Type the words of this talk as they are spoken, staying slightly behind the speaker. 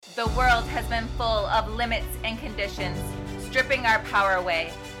The world has been full of limits and conditions, stripping our power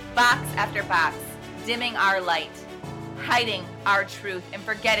away, box after box, dimming our light, hiding our truth, and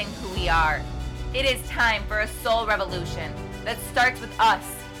forgetting who we are. It is time for a soul revolution that starts with us.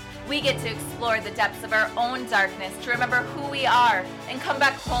 We get to explore the depths of our own darkness, to remember who we are, and come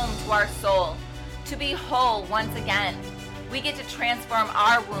back home to our soul, to be whole once again. We get to transform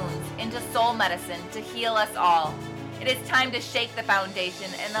our wounds into soul medicine to heal us all. It is time to shake the foundation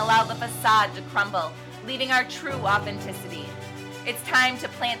and allow the facade to crumble, leaving our true authenticity. It's time to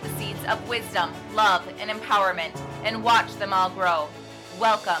plant the seeds of wisdom, love, and empowerment, and watch them all grow.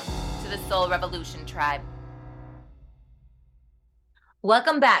 Welcome to the Soul Revolution Tribe.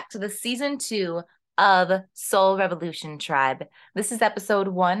 Welcome back to the season 2 of Soul Revolution Tribe. This is episode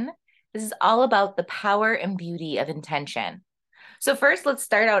 1. This is all about the power and beauty of intention. So first, let's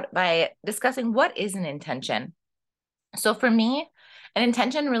start out by discussing what is an intention. So for me, an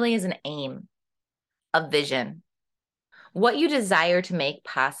intention really is an aim, a vision, what you desire to make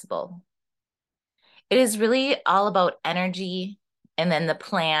possible. It is really all about energy and then the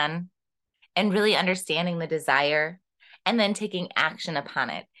plan and really understanding the desire and then taking action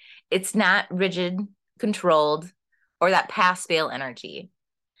upon it. It's not rigid, controlled, or that pass-fail energy.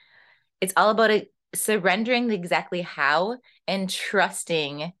 It's all about surrendering exactly how and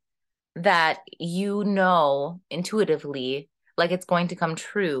trusting that you know intuitively, like it's going to come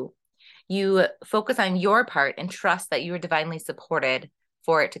true. You focus on your part and trust that you are divinely supported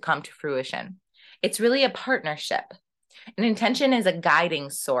for it to come to fruition. It's really a partnership. An intention is a guiding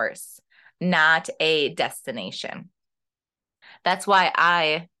source, not a destination. That's why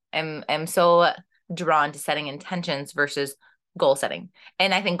I am so drawn to setting intentions versus goal setting.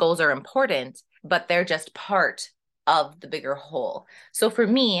 And I think goals are important, but they're just part of the bigger whole. So for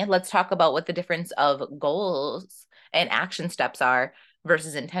me, let's talk about what the difference of goals and action steps are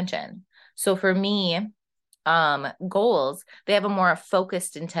versus intention. So for me, goals, they have a more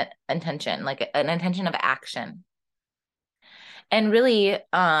focused intention, like an intention of action. And really,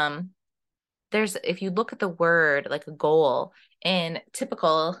 if you look at the word like a goal in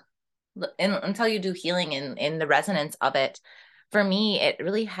typical, until you do healing in the resonance of it, for me, it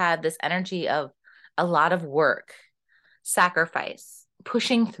really had this energy of a lot of work, sacrifice,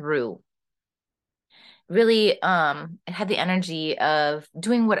 pushing through. Really, it had the energy of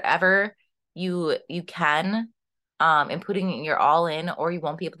doing whatever you can, and putting your all in, or you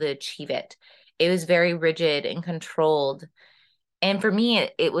won't be able to achieve it. It was very rigid and controlled. And for me,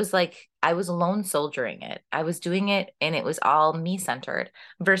 it was like I was alone soldiering it. I was doing it and it was all me centered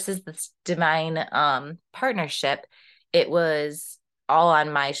versus this divine partnership. It was all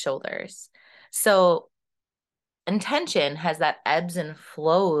on my shoulders. So intention has that ebbs and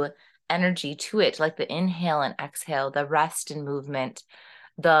flow energy to it, like the inhale and exhale, the rest and movement,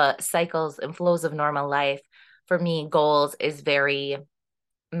 the cycles and flows of normal life. For me, goals is very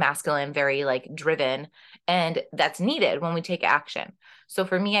masculine, very like driven, and that's needed when we take action. So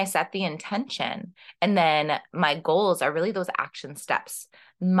for me, I set the intention, and then my goals are really those action steps,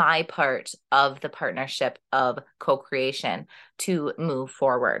 my part of the partnership of co-creation to move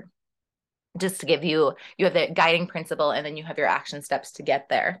forward. Just to give you have the guiding principle, and then you have your action steps to get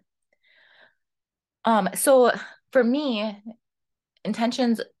there. So for me,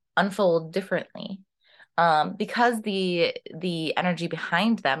 intentions unfold differently. Because the energy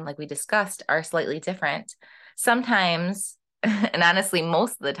behind them, like we discussed, are slightly different. Sometimes, and honestly,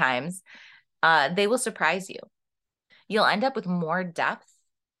 most of the times, they will surprise you. You'll end up with more depth,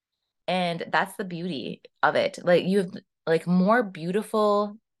 and that's the beauty of it. Like you have like more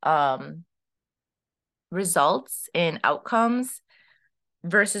beautiful results and outcomes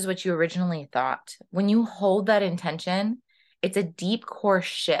versus what you originally thought. When you hold that intention, it's a deep core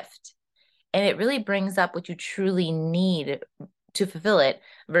shift. And it really brings up what you truly need to fulfill it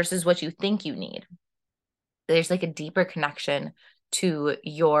versus what you think you need. There's like a deeper connection to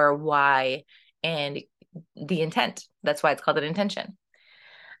your why and the intent. That's why it's called an intention.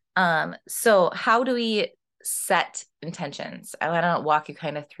 So how do we set intentions? I want to walk you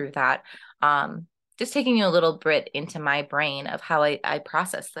kind of through that. Just taking you a little bit into my brain of how I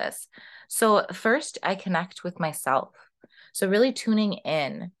process this. So first, I connect with myself. So really tuning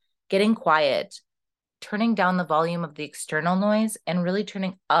in, getting quiet, turning down the volume of the external noise, and really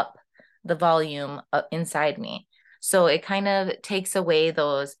turning up the volume inside me. So it kind of takes away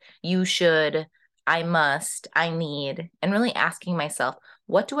those you should, I must, I need, and really asking myself,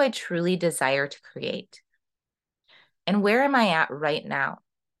 what do I truly desire to create? And where am I at right now?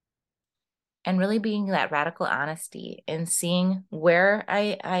 And really being that radical honesty and seeing where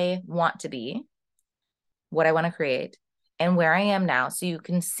I want to be, what I want to create, and where I am now, so you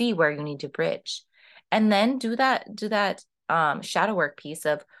can see where you need to bridge. And then do that shadow work piece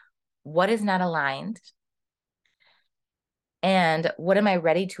of what is not aligned and what am I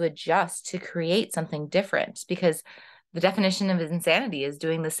ready to adjust to create something different? Because the definition of insanity is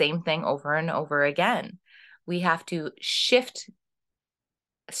doing the same thing over and over again. We have to shift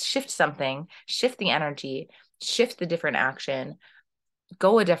something, shift the energy, shift the different action,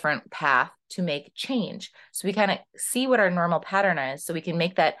 go a different path to make change. So we kind of see what our normal pattern is, so we can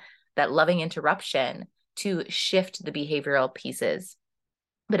make that loving interruption to shift the behavioral pieces.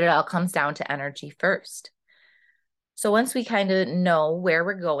 But it all comes down to energy first. So once we kind of know where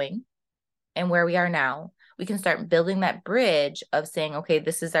we're going and where we are now, we can start building that bridge of saying, okay,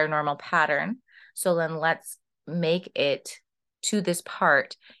 this is our normal pattern. So then let's make it to this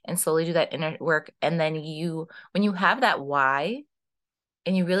part and slowly do that inner work. And then when you have that why,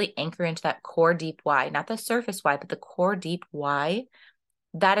 and you really anchor into that core deep why, not the surface why, but the core deep why,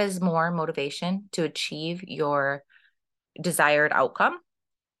 that is more motivation to achieve your desired outcome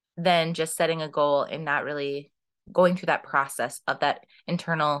than just setting a goal and not really going through that process of that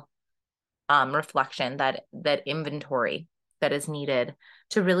internal reflection, that inventory that is needed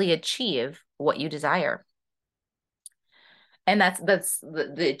to really achieve what you desire. And that's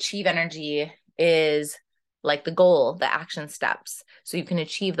the achieve energy is like the goal, the action steps. So you can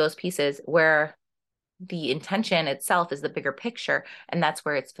achieve those pieces where the intention itself is the bigger picture, and that's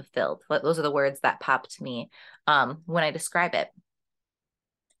where it's fulfilled. Those are the words that pop to me when I describe it.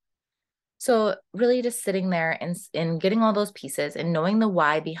 So really just sitting there and getting all those pieces and knowing the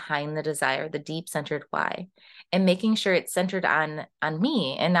why behind the desire, the deep centered why, and making sure it's centered on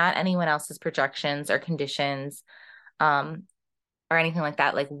me and not anyone else's projections or conditions, or anything like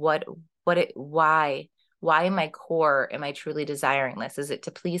that. Like why in my core am I truly desiring this? Is it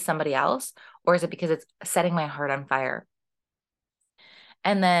to please somebody else, or is it because it's setting my heart on fire?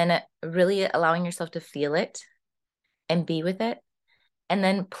 And then really allowing yourself to feel it and be with it, and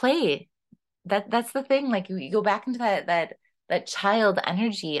then play. That's the thing. Like you go back into that child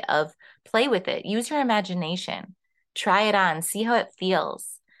energy of play with it. Use your imagination. Try it on. See how it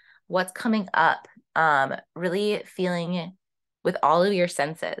feels. What's coming up. Really feeling with all of your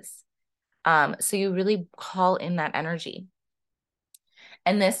senses. So you really call in that energy.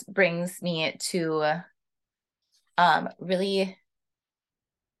 And this brings me to really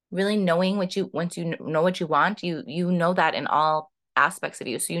knowing once you know what you want, you know that in all aspects of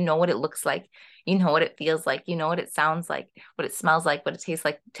you. So you know what it looks like, you know what it feels like, you know what it sounds like, what it smells like, what it tastes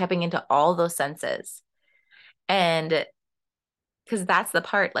like, tapping into all those senses. And because that's the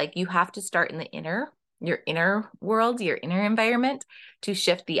part, like you have to start in your inner world, your inner environment to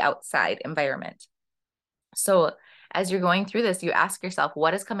shift the outside environment. So as you're going through this, you ask yourself,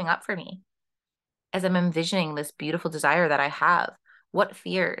 what is coming up for me as I'm envisioning this beautiful desire that I have? What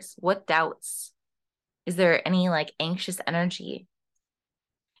fears, what doubts? Is there any like anxious energy?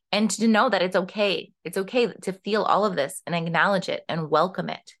 And to know that it's okay. It's okay to feel all of this and acknowledge it and welcome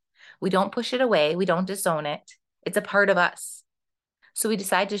it. We don't push it away. We don't disown it. It's a part of us. So we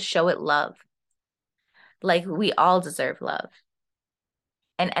decide to show it love. Like we all deserve love.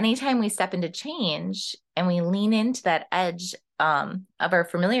 And anytime we step into change and we lean into that edge of our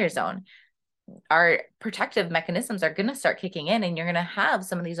familiar zone, our protective mechanisms are going to start kicking in, and you're going to have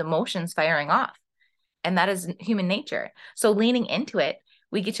some of these emotions firing off. And that is human nature. So leaning into it,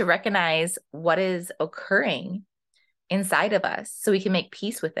 we get to recognize what is occurring inside of us so we can make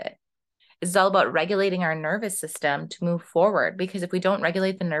peace with it. It's all about regulating our nervous system to move forward, because if we don't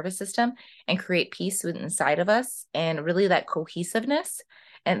regulate the nervous system and create peace inside of us and really that cohesiveness,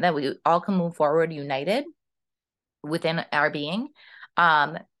 and that we all can move forward united within our being,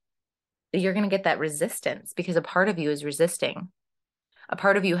 you're going to get that resistance, because a part of you is resisting. A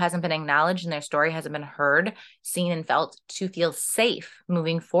part of you hasn't been acknowledged and their story hasn't been heard, seen, and felt to feel safe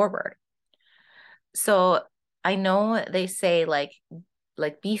moving forward. So I know they say like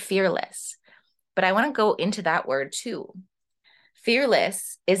be fearless, but I want to go into that word too.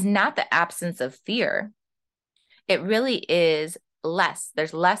 Fearless is not the absence of fear. It really is less.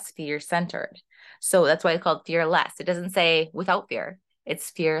 There's less fear centered. So that's why it's called fearless. It doesn't say without fear. It's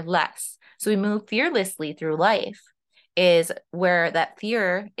fearless. So we move fearlessly through life, is where that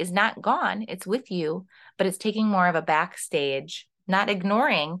fear is not gone. It's with you, but it's taking more of a backstage, not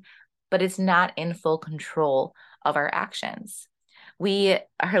ignoring, but it's not in full control of our actions. We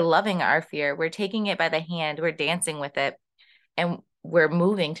are loving our fear. We're taking it by the hand. We're dancing with it, and we're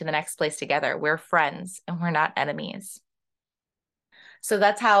moving to the next place together. We're friends and we're not enemies. So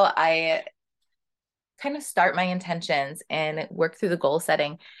that's how I kind of start my intentions and work through the goal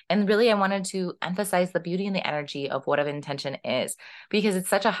setting. And really, I wanted to emphasize the beauty and the energy of what an intention is, because it's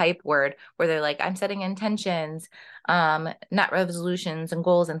such a hype word where they're like, I'm setting intentions, not resolutions and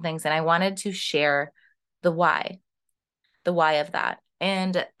goals and things. And I wanted to share the why, the why of that.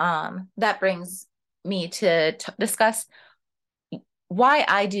 And that brings me to discuss why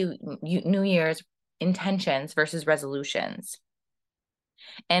I do New Year's intentions versus resolutions.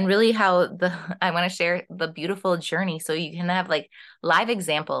 And really how I want to share the beautiful journey so you can have like live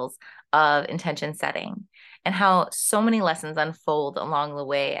examples of intention setting and how so many lessons unfold along the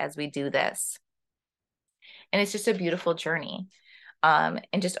way as we do this. And it's just a beautiful journey. And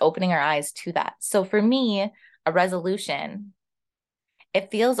just opening our eyes to that. So for me, a resolution,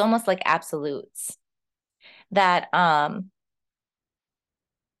 it feels almost like absolutes that I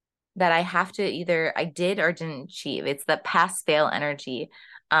have to either I did or didn't achieve. It's the pass fail energy.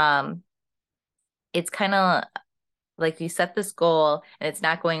 Um, it's kind of like you set this goal and it's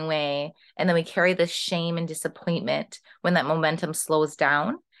not going away, and then we carry this shame and disappointment when that momentum slows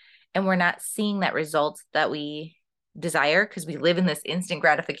down and we're not seeing that result that we desire, because we live in this instant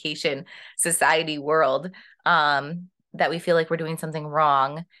gratification society world, that we feel like we're doing something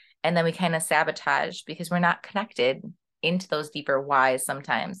wrong, and then we kind of sabotage because we're not connected into those deeper whys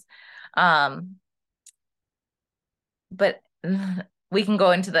sometimes. um but we can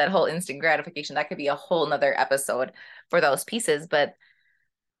go into that whole instant gratification. That could be a whole nother episode for those pieces. But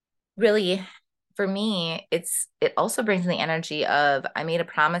really, for me, it also brings the energy of I made a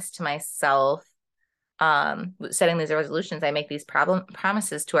promise to myself, setting these resolutions. I make these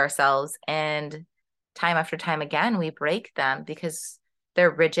promises to ourselves, and time after time again we break them because they're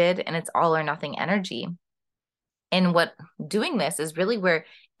rigid and it's all or nothing energy. And what doing this is really, we're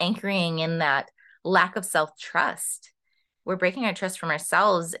anchoring in that lack of self-trust. We're breaking our trust from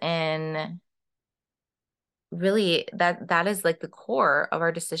ourselves, and really that is like the core of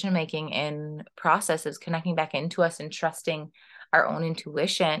our decision making and process, is connecting back into us and trusting our own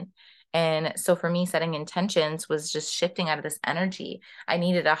intuition. And so for me, setting intentions was just shifting out of this energy. I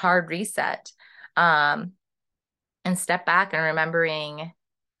needed a hard reset, um, and step back and remembering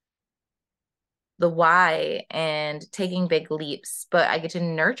the why and taking big leaps. But I get to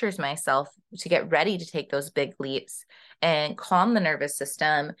nurture myself to get ready to take those big leaps and calm the nervous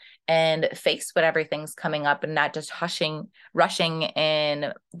system and face what everything's coming up, and not just rushing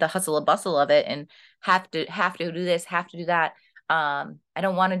in the hustle and bustle of it, and have to do this, have to do that. I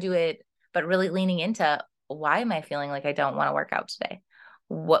don't want to do it, but really leaning into, why am I feeling like I don't want to work out today?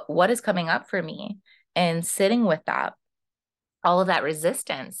 What is coming up for me? And sitting with that, all of that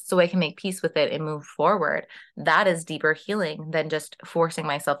resistance, so I can make peace with it and move forward. That is deeper healing than just forcing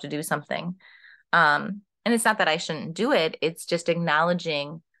myself to do something. And it's not that I shouldn't do it. It's just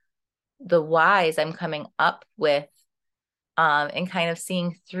acknowledging the whys I'm coming up with, and kind of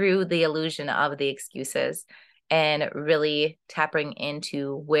seeing through the illusion of the excuses, and really tapping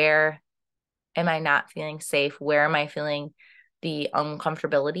into, where am I not feeling safe? Where am I feeling the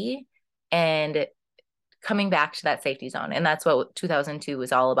uncomfortability? And coming back to that safety zone. And that's what 2002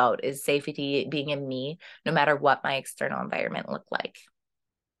 was all about, is safety being in me, no matter what my external environment looked like.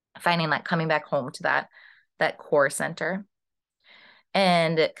 Finding that, coming back home to that core center.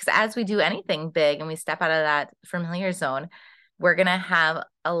 And because as we do anything big and we step out of that familiar zone, we're going to have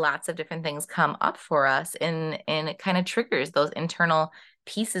lots of different things come up for us, and it kind of triggers those internal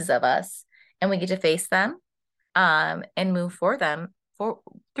pieces of us, and we get to face them, and move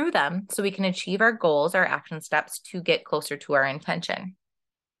through them so we can achieve our goals, our action steps to get closer to our intention.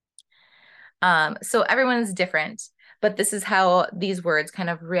 So everyone is different, but this is how these words kind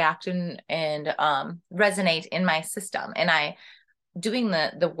of react and resonate in my system. And I, doing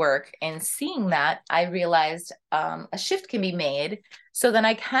the work and seeing that, I realized a shift can be made, so then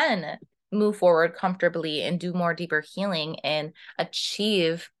I can move forward comfortably and do more deeper healing and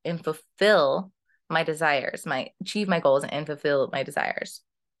achieve and fulfill my desires, achieve my goals and fulfill my desires.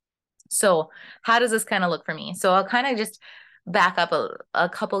 So how does this kind of look for me? So I'll kind of just back up a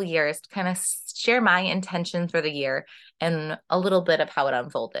couple years to kind of share my intentions for the year and a little bit of how it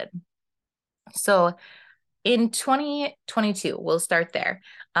unfolded. So in 2022, we'll start there.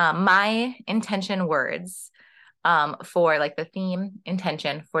 My intention words, for like the theme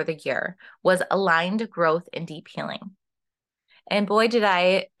intention for the year, was aligned growth and deep healing. And boy, did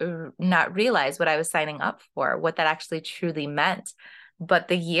I not realize what I was signing up for, what that actually truly meant. But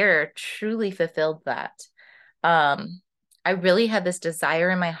the year truly fulfilled that. I really had this desire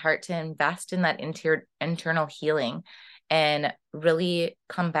in my heart to invest in that internal healing and really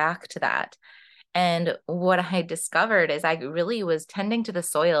come back to that. And what I discovered is I really was tending to the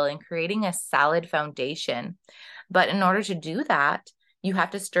soil and creating a solid foundation. But in order to do that, you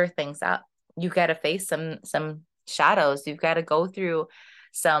have to stir things up. You've got to face some shadows. You've got to go through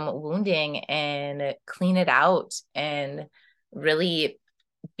some wounding and clean it out and really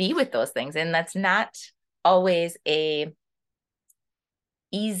be with those things. And that's not always a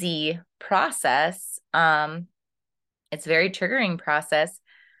easy process. It's a very triggering process,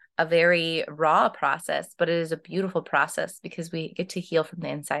 a very raw process, but it is a beautiful process because we get to heal from the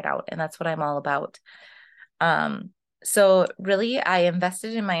inside out. And that's what I'm all about. So really I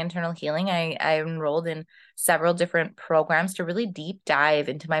invested in my internal healing. I enrolled in several different programs to really deep dive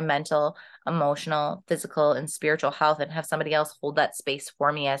into my mental, emotional, physical, and spiritual health and have somebody else hold that space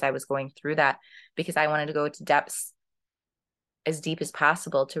for me as I was going through that, because I wanted to go to depths as deep as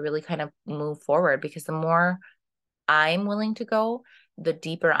possible to really kind of move forward, because the more I'm willing to go, the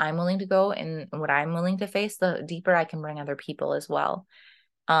deeper I'm willing to go and what I'm willing to face, the deeper I can bring other people as well.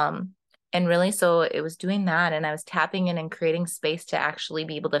 And really, so it was doing that, and I was tapping in and creating space to actually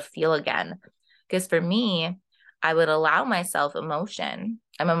be able to feel again. Because for me, I would allow myself emotion.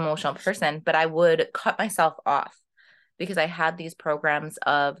 I'm an emotional person, but I would cut myself off because I had these programs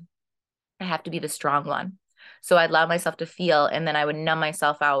of I have to be the strong one. So I'd allow myself to feel, and then I would numb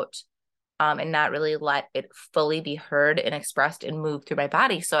myself out, and not really let it fully be heard and expressed and move through my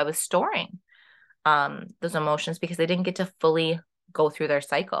body. So I was storing those emotions because they didn't get to fully go through their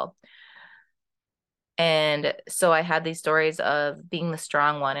cycle. And so I had these stories of being the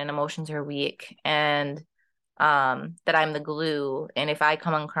strong one and emotions are weak, and that I'm the glue. And if I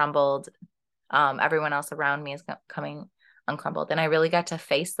come uncrumbled, everyone else around me is coming uncrumbled. And I really got to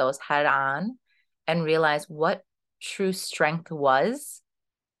face those head on and realize what true strength was,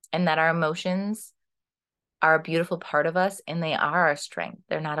 and that our emotions are a beautiful part of us and they are our strength.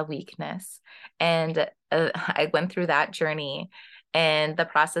 They're not a weakness. And I went through that journey and the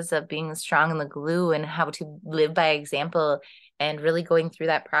process of being strong in the glue and how to live by example, and really going through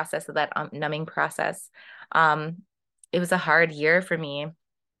that process of that numbing process. It was a hard year for me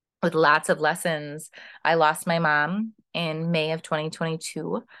with lots of lessons. I lost my mom in May of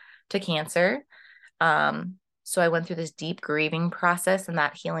 2022 to cancer. So I went through this deep grieving process and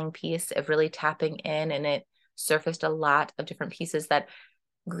that healing piece of really tapping in, and it surfaced a lot of different pieces that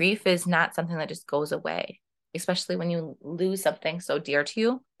grief is not something that just goes away, especially when you lose something so dear to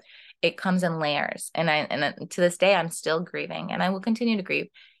you. It comes in layers. And to this day, I'm still grieving and I will continue to grieve.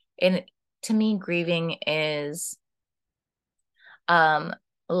 And to me, grieving is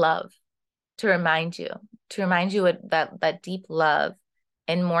love, to remind you that deep love,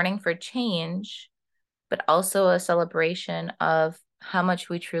 and mourning for change, but also a celebration of how much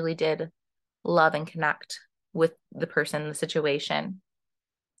we truly did love and connect with the person, the situation.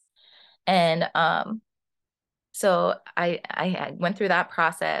 And so I went through that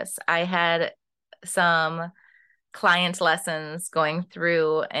process. I had some client lessons going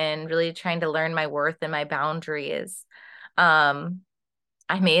through and really trying to learn my worth and my boundaries. I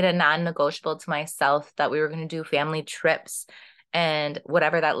made a non-negotiable to myself that we were going to do family trips, and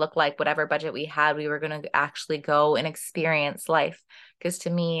whatever that looked like, whatever budget we had, we were going to actually go and experience life. Because to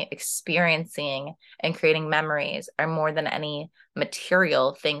me, experiencing and creating memories are more than any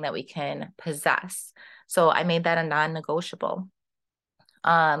material thing that we can possess. So I made that a non-negotiable.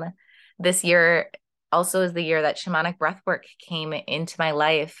 This year also is the year that shamanic breathwork came into my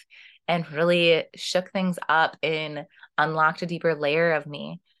life and really shook things up and unlocked a deeper layer of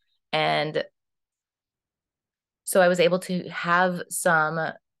me. And so I was able to have some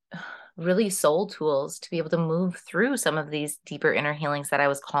really soul tools to be able to move through some of these deeper inner healings that I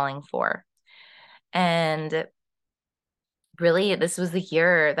was calling for. And really, this was the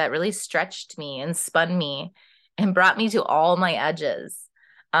year that really stretched me and spun me and brought me to all my edges.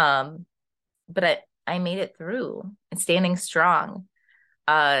 But I made it through and standing strong.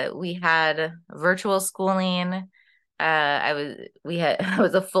 We had virtual schooling. I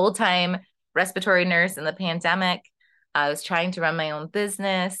was a full-time respiratory nurse in the pandemic. I was trying to run my own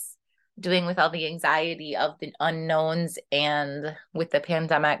business, doing with all the anxiety of the unknowns and with the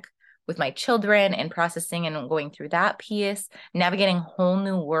pandemic with my children and processing and going through that piece, navigating whole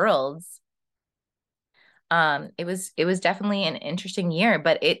new worlds. It was definitely an interesting year,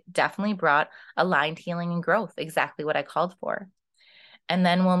 but it definitely brought aligned healing and growth, exactly what I called for. And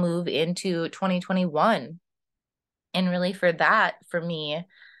then we'll move into 2021. And really for that, for me,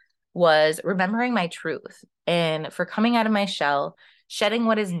 was remembering my truth and for coming out of my shell, shedding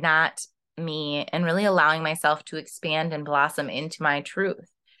what is not me, and really allowing myself to expand and blossom into my truth.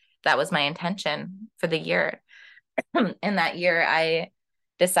 That was my intention for the year. And that year, I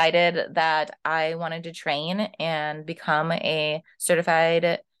decided that I wanted to train and become a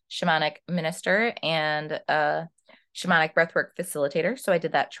certified shamanic minister and a shamanic breathwork facilitator. So I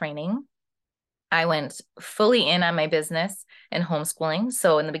did that training. I went fully in on my business and homeschooling.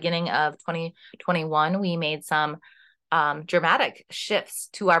 So in the beginning of 2021, we made some dramatic shifts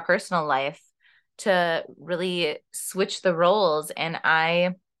to our personal life to really switch the roles. And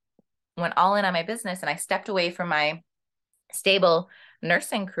I went all in on my business and I stepped away from my stable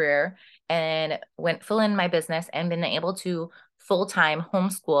nursing career and went full in my business and been able to full-time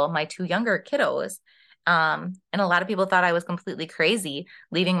homeschool my two younger kiddos. And a lot of people thought I was completely crazy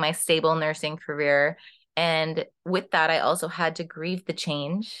leaving my stable nursing career. And with that, I also had to grieve the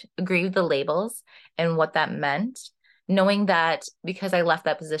change, grieve the labels and what that meant, knowing that because I left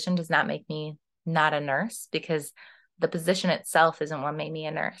that position does not make me not a nurse, because the position itself isn't what made me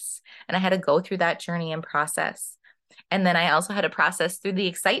a nurse. And I had to go through that journey and process. And then I also had to process through the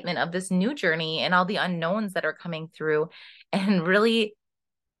excitement of this new journey and all the unknowns that are coming through, and really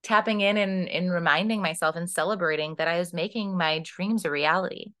tapping in and reminding myself and celebrating that I was making my dreams a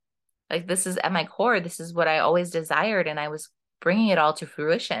reality. Like, this is at my core, this is what I always desired, and I was bringing it all to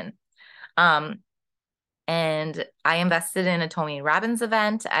fruition. And I invested in a Tony Robbins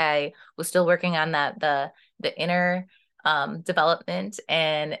event. I was still working on the inner development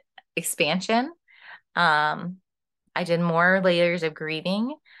and expansion. I did more layers of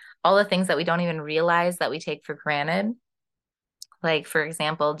grieving, all the things that we don't even realize that we take for granted. Like, for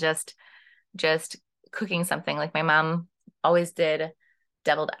example, just cooking something. Like, my mom always did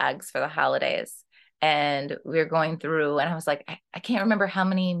deviled eggs for the holidays. And we were going through, and I was like, I can't remember how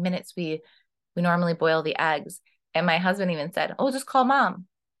many minutes we normally boil the eggs. And my husband even said, oh, just call mom.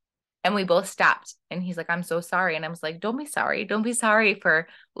 And we both stopped. And he's like, I'm so sorry. And I was like, don't be sorry. Don't be sorry for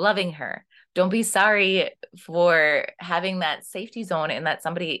loving her. Don't be sorry for having that safety zone and that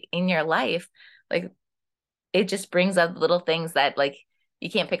somebody in your life. Like, it just brings up little things that, like, you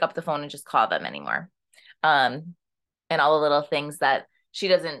can't pick up the phone and just call them anymore. And all the little things that she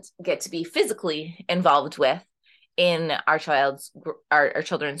doesn't get to be physically involved with in our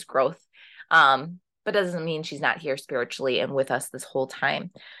children's growth. But doesn't mean she's not here spiritually and with us this whole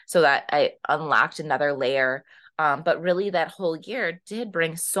time. So that I unlocked another layer. But really, that whole year did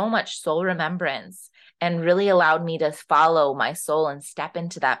bring so much soul remembrance and really allowed me to follow my soul and step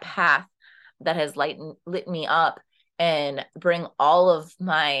into that path that has lit me up and bring all of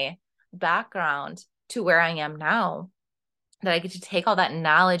my background to where I am now. That I get to take all that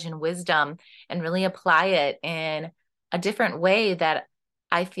knowledge and wisdom and really apply it in a different way that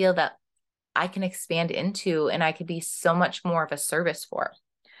I feel that I can expand into, and I could be so much more of a service for.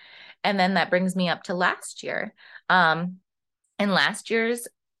 And then that brings me up to last year. And last year's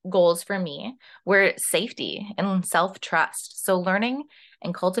goals for me were safety and self-trust. So learning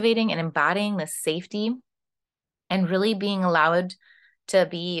and cultivating and embodying the safety and really being allowed to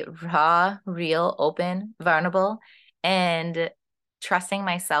be raw, real, open, vulnerable, and trusting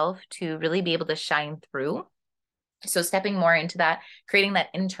myself to really be able to shine through. So stepping more into that, creating that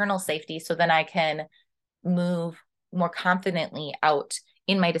internal safety so then I can move more confidently out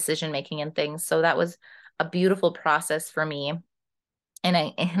in my decision making and things. So that was a beautiful process for me. And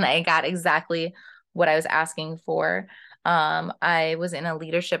I got exactly what I was asking for. I was in a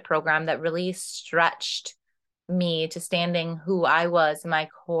leadership program that really stretched me to standing who I was, my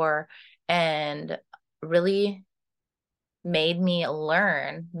core, and really made me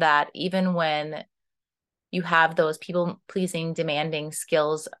learn that even when you have those people pleasing, demanding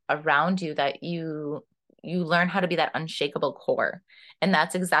skills around you, that you learn how to be that unshakable core. And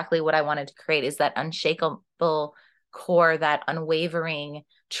that's exactly what I wanted to create, is that unshakable core, that unwavering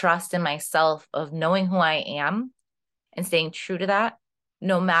trust in myself of knowing who I am and staying true to that,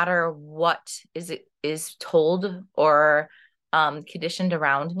 no matter what is told or conditioned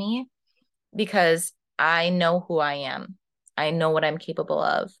around me, because I know who I am. I know what I'm capable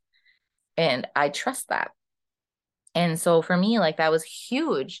of, and I trust that. And so for me, like, that was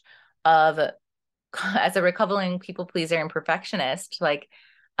huge of as a recovering people pleaser and perfectionist, like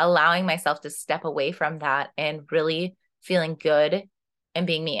allowing myself to step away from that and really feeling good and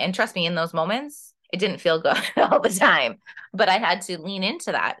being me. And trust me, in those moments, it didn't feel good all the time, but I had to lean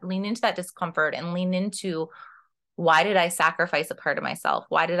into that discomfort and lean into, why did I sacrifice a part of myself?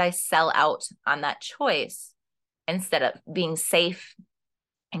 Why did I sell out on that choice instead of being safe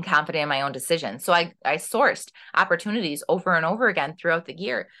and confident in my own decisions? So I sourced opportunities over and over again throughout the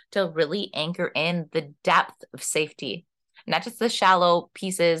year to really anchor in the depth of safety, not just the shallow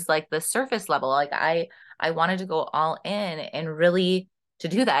pieces, like the surface level. Like, I wanted to go all in, and really to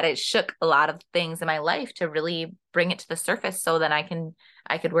do that, it shook a lot of things in my life to really bring it to the surface so then I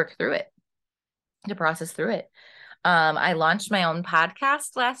could work through it, to process through it. I launched my own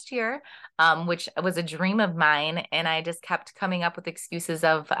podcast last year, which was a dream of mine. And I just kept coming up with excuses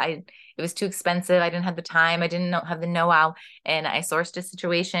of it was too expensive. I didn't have the time. I didn't have the know-how. And I sourced a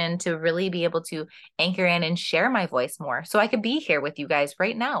situation to really be able to anchor in and share my voice more so I could be here with you guys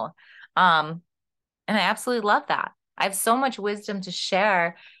right now. And I absolutely love that. I have so much wisdom to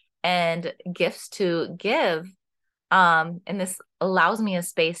share and gifts to give. And this allows me a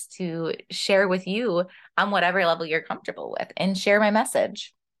space to share with you on whatever level you're comfortable with and share my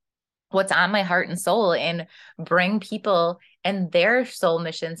message, what's on my heart and soul, and bring people and their soul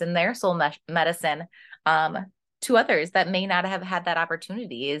missions and their soul medicine to others that may not have had that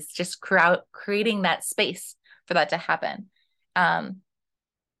opportunity. Is just creating that space for that to happen.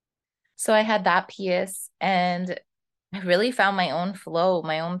 So I had that piece, and I really found my own flow,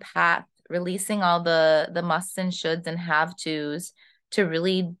 my own path, releasing all the musts and shoulds and have tos to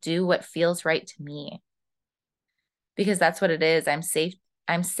really do what feels right to me. Because that's what it is. I'm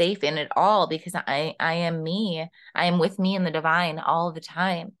safe in it all because I am me. I am with me in the divine all the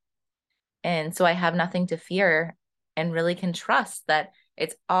time. And so I have nothing to fear and really can trust that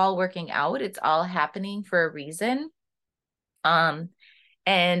it's all working out. It's all happening for a reason. And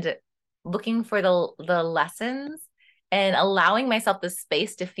looking for the lessons and allowing myself the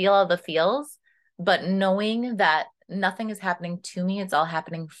space to feel all the feels, but knowing that nothing is happening to me, it's all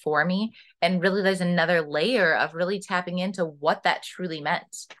happening for me. And really there's another layer of really tapping into what that truly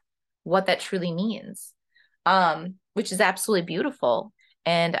meant, what that truly means, which is absolutely beautiful.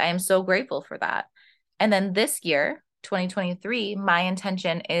 And I am so grateful for that. And then this year, 2023, my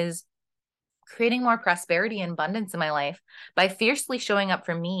intention is creating more prosperity and abundance in my life by fiercely showing up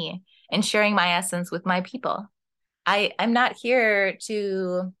for me and sharing my essence with my people. I'm not here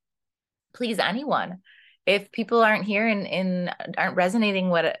to please anyone. If people aren't here and aren't resonating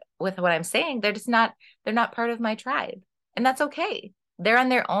with what I'm saying, they're not part of my tribe. And that's okay. They're on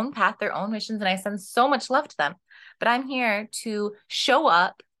their own path, their own missions, and I send so much love to them. But I'm here to show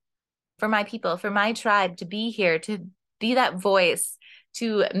up for my people, for my tribe, to be here, to be that voice,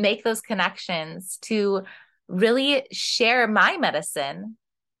 to make those connections, to really share my medicine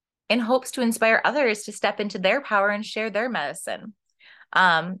in hopes to inspire others to step into their power and share their medicine.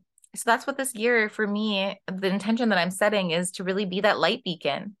 So that's what this year for me, the intention that I'm setting is to really be that light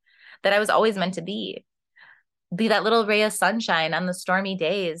beacon that I was always meant to be that little ray of sunshine on the stormy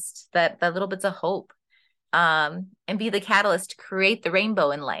days, that little bits of hope, and be the catalyst to create the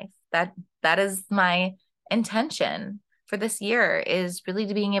rainbow in life. That is my intention for this year, is really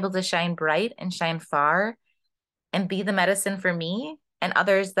to being able to shine bright and shine far and be the medicine for me and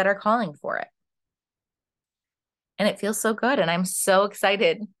others that are calling for it. And it feels so good. And I'm so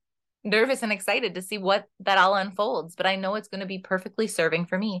excited, nervous and excited to see what that all unfolds. But I know it's going to be perfectly serving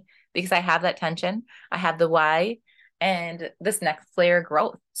for me because I have that tension. I have the why and this next layer of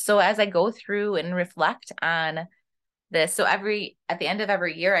growth. So as I go through and reflect on this, so at the end of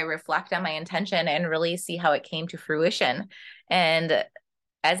every year, I reflect on my intention and really see how it came to fruition. And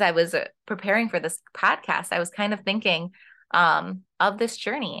as I was preparing for this podcast, I was kind of thinking of this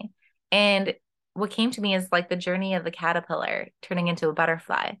journey. And what came to me is like the journey of the caterpillar turning into a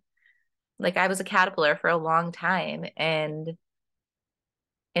butterfly. Like I was a caterpillar for a long time. And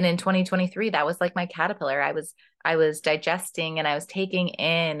in 2023, that was like my caterpillar. I was digesting and I was taking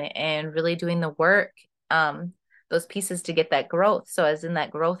in and really doing the work, those pieces to get that growth. So I was in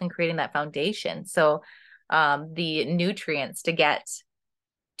that growth and creating that foundation. So the nutrients to get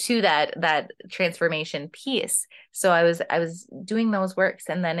to that transformation piece. So I was doing those works.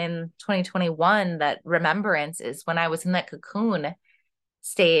 And then in 2021, that remembrance is when I was in that cocoon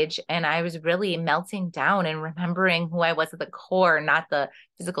stage and I was really melting down and remembering who I was at the core, not the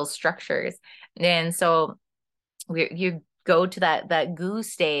physical structures. And so you go to that goo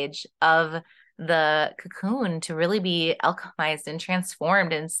stage of the cocoon to really be alchemized and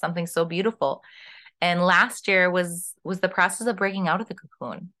transformed into something so beautiful. And last year was the process of breaking out of the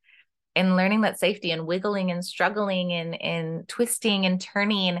cocoon and learning that safety and wiggling and struggling and twisting and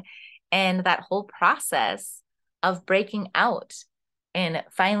turning, and that whole process of breaking out and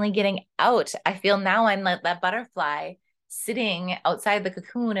finally getting out. I feel now I'm like that butterfly sitting outside the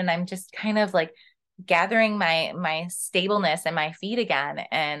cocoon, and I'm just kind of like gathering my stableness and my feet again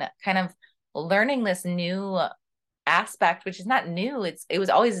and kind of learning this new aspect, which is not new. It was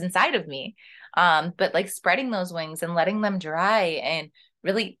always inside of me. But like spreading those wings and letting them dry, and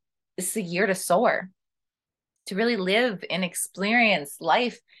really it's a year to soar, to really live and experience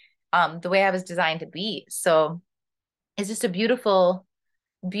life the way I was designed to be. So it's just a beautiful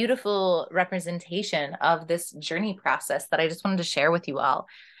beautiful representation of this journey process that I just wanted to share with you all.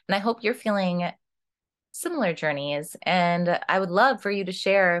 And I hope you're feeling similar journeys. And I would love for you to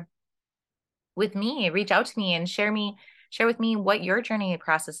share with me, reach out to me and share with me what your journey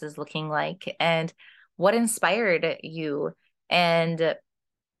process is looking like and what inspired you, and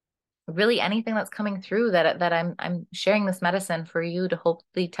really anything that's coming through that I'm sharing this medicine for you to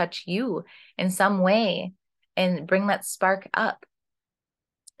hopefully touch you in some way and bring that spark up.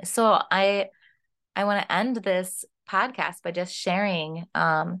 So I want to end this podcast by just sharing.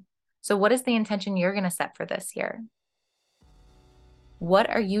 So what is the intention you're going to set for this year? What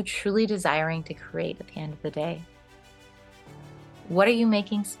are you truly desiring to create at the end of the day? What are you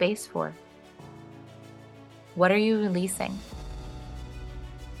making space for? What are you releasing?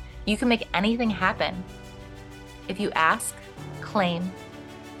 You can make anything happen. If you ask, claim,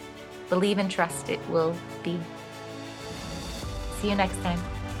 believe and trust, it will be. See you next time.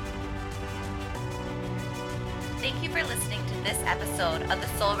 Thank you for listening to this episode of the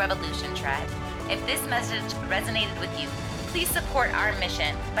Soul Revolution Tribe. If this message resonated with you, please support our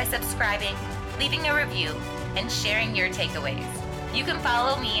mission by subscribing, leaving a review, and sharing your takeaways. You can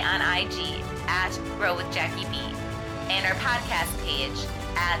follow me on IG at Grow with Jackie B and our podcast page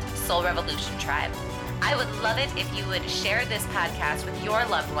at Soul Revolution Tribe. I would love it if you would share this podcast with your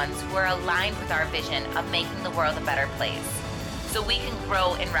loved ones who are aligned with our vision of making the world a better place, so we can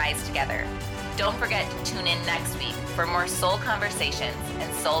grow and rise together. Don't forget to tune in next week for more soul conversations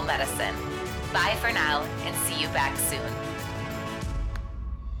and soul medicine. Bye for now, and see you back soon.